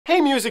Hey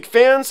music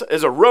fans,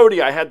 as a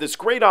roadie I had this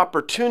great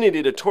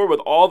opportunity to tour with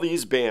all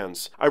these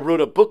bands. I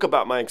wrote a book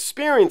about my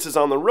experiences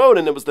on the road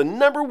and it was the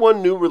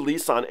 #1 new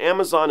release on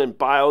Amazon and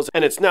Bios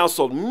and it's now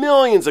sold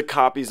millions of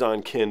copies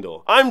on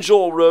Kindle. I'm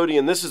Joel Roadie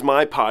and this is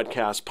my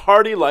podcast,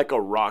 Party Like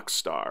a Rock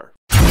Star.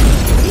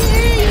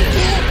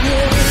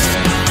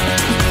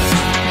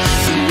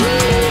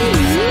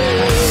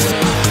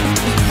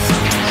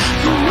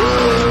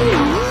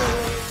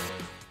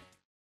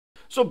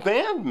 So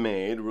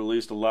BAND-MAID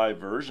released a live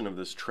version of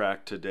this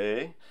track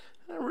today,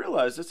 and I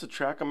realized it's a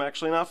track I'm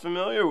actually not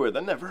familiar with. I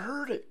never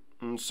heard it.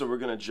 And so we're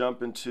going to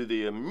jump into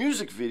the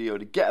music video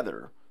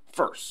together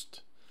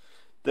first.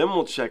 Then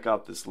we'll check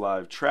out this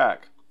live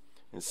track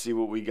and see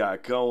what we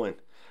got going.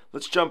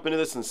 Let's jump into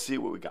this and see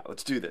what we got.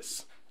 Let's do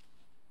this.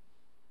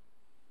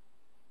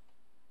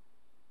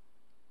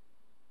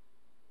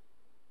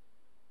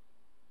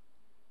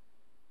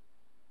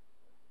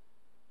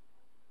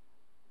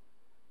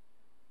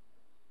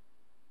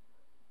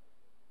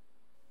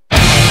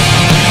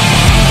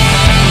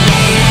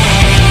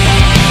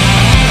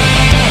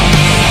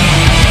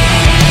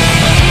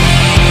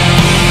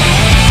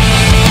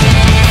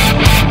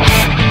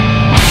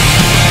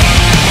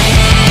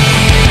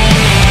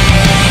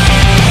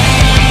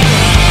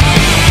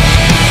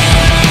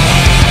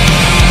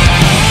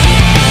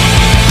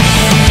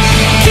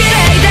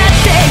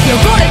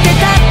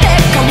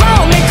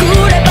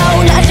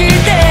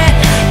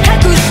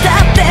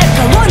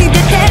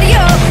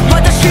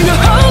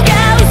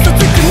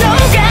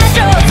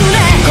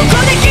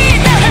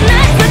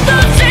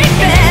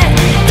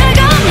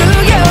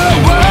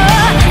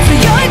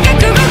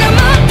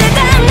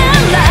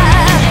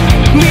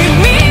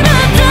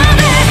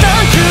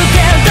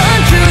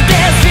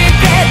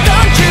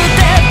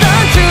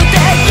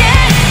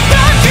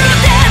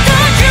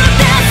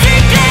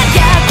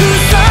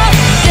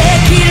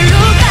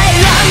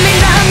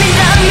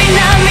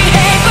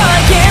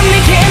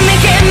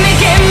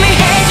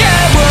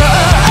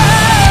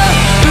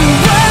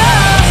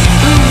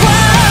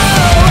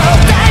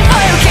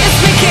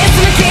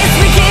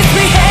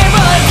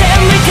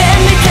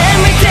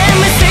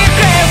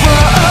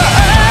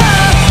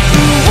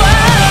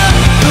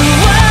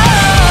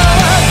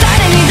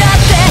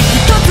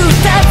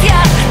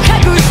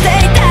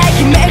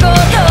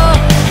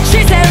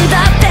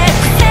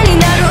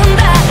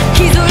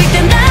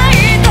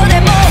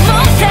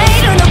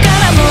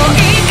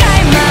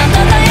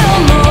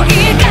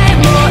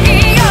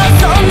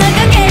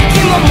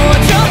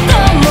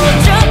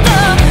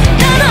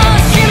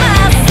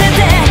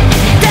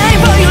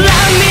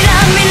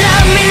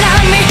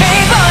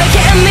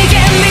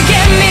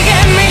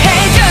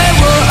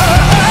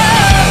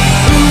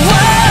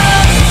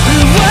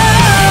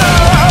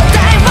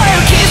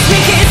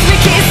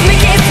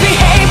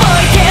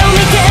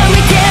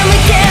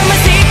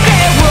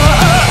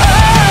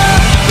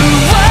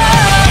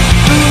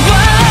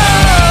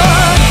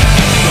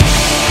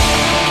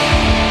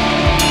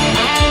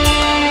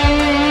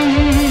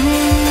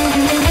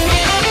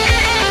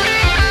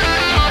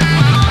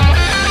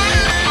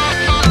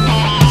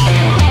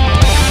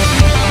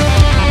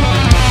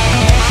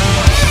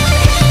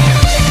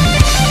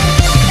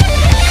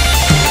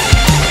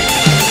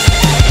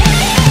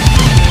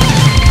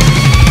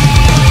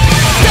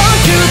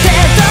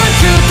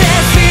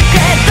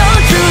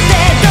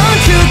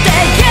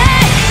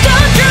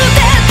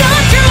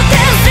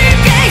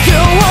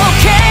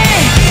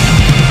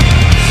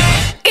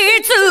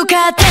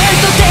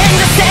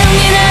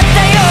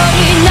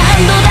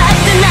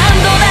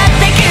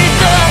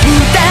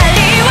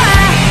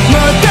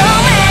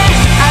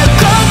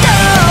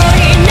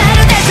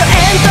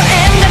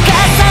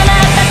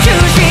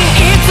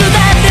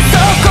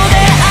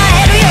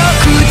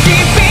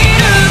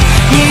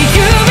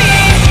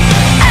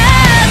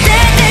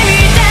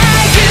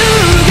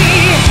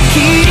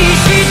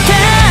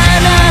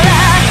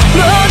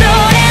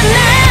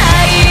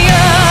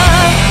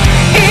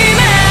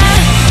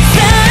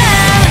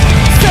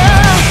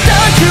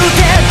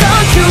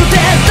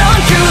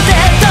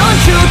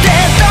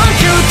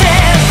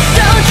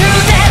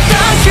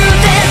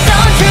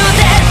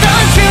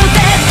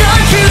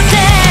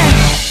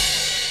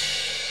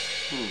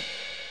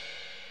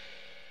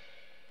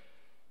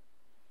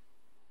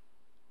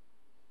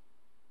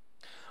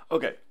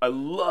 Okay, I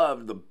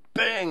love the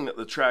bang that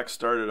the track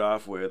started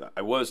off with.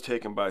 I was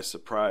taken by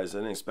surprise. I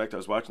didn't expect. I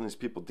was watching these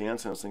people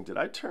dancing. I was thinking, did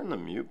I turn the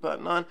mute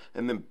button on?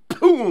 And then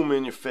boom,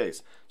 in your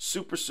face.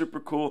 Super,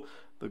 super cool.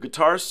 The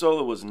guitar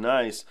solo was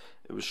nice.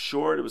 It was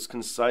short. It was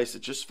concise.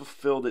 It just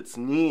fulfilled its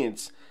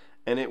needs.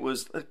 And it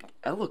was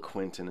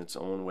eloquent in its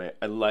own way.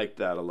 I liked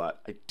that a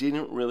lot. I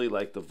didn't really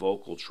like the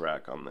vocal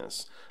track on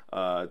this.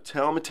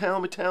 Tell me, tell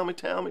me, tell me,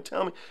 tell me,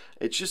 tell me.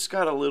 It just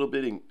got a little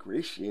bit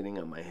ingratiating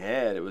on my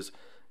head. It was...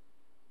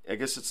 I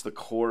guess it's the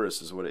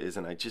chorus is what it is,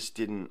 and I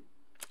didn't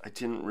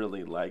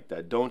really like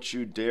that. Don't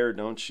you dare,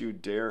 don't you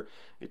dare.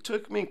 It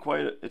took me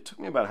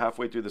about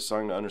halfway through the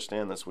song to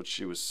understand that's what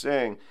she was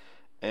saying,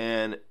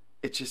 and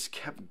it just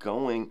kept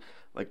going,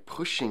 like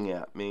pushing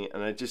at me,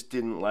 and I just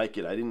didn't like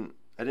it. I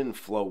didn't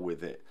flow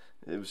with it.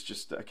 It was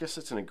just, I guess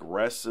it's an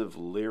aggressive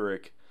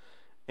lyric,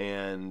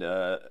 and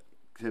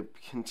to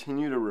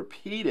continue to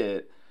repeat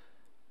it,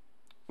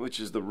 which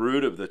is the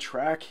root of the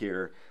track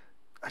here,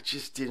 I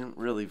just didn't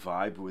really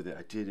vibe with it.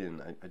 I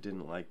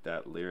didn't like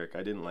that lyric.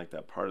 I didn't like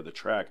that part of the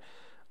track.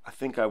 I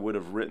think I would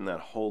have written that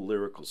whole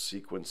lyrical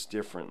sequence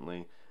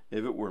differently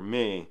if it were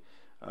me.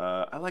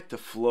 I like to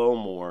flow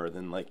more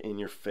than like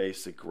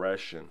in-your-face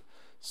aggression.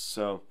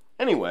 So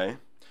anyway,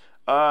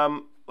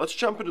 let's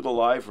jump into the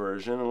live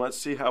version and let's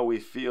see how we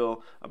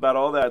feel about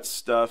all that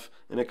stuff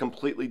in a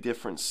completely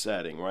different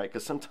setting, right?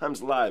 Because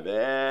sometimes live,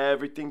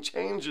 everything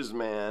changes,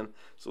 man.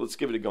 So let's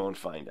give it a go and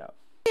find out.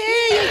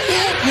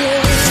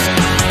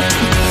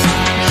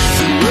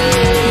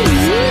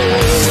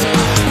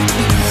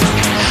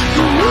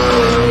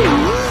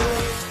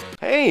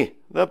 Hey,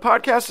 the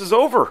podcast is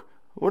over.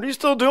 What are you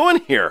still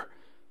doing here?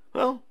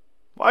 Well,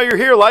 while you're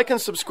here, like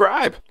and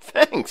subscribe.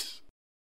 Thanks.